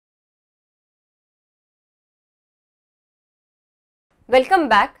Welcome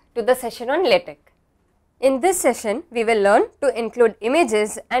back to the session on LaTeX. In this session, we will learn to include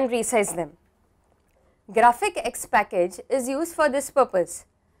images and resize them. GraphicX package is used for this purpose.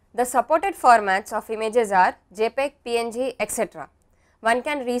 The supported formats of images are JPEG, PNG, etc. One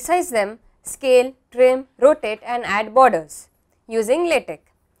can resize them, scale, trim, rotate and add borders using LaTeX.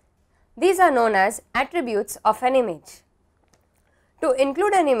 These are known as attributes of an image. To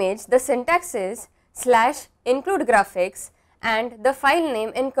include an image, the syntax is /include graphics and the file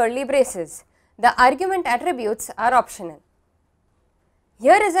name in curly braces. The argument attributes are optional.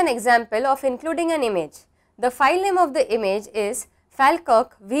 Here is an example of including an image. The file name of the image is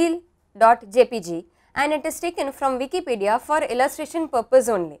falcock_wheel.jpg and it is taken from Wikipedia for illustration purpose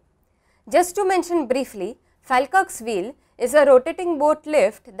only. Just to mention briefly, Falcock's wheel is a rotating boat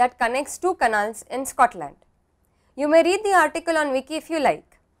lift that connects two canals in Scotland. You may read the article on Wiki if you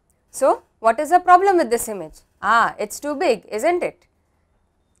like. So, what is the problem with this image? It's too big, isn't it?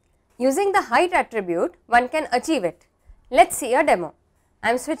 Using the height attribute, one can achieve it. Let's see a demo. I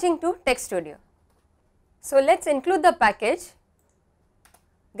am switching to Text Studio. So, let's include the package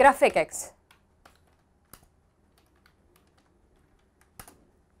GraphicX.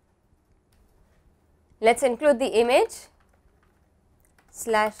 Let's include the image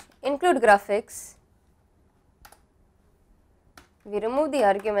 /include graphics. We remove the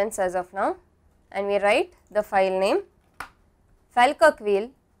arguments as of now and we write the file name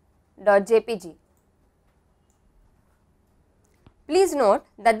falcockwheel.jpg. Please note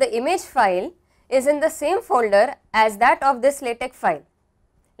that the image file is in the same folder as that of this LaTeX file.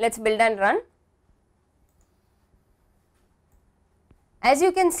 Let's build and run. As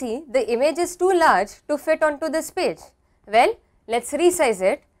you can see, the image is too large to fit onto this page. Well, let's resize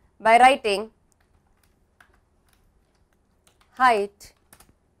it by writing height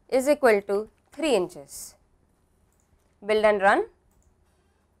is equal to 3 inches. Build and run.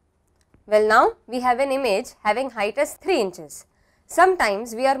 Well, now we have an image having height as 3 inches.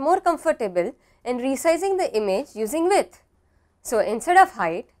 Sometimes we are more comfortable in resizing the image using width. So, instead of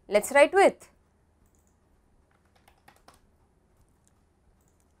height, let's write width.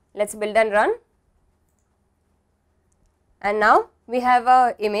 Let's build and run. And now we have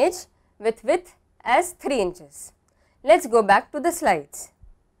an image with width as 3 inches. Let's go back to the slides.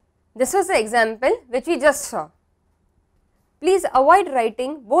 This was the example which we just saw. Please avoid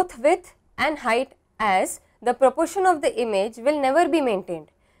writing both width and height as the proportion of the image will never be maintained.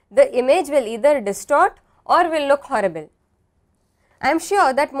 The image will either distort or will look horrible. I am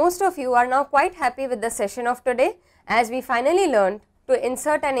sure that most of you are now quite happy with the session of today as we finally learned to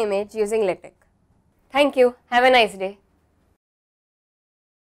insert an image using LaTeX. Thank you. Have a nice day.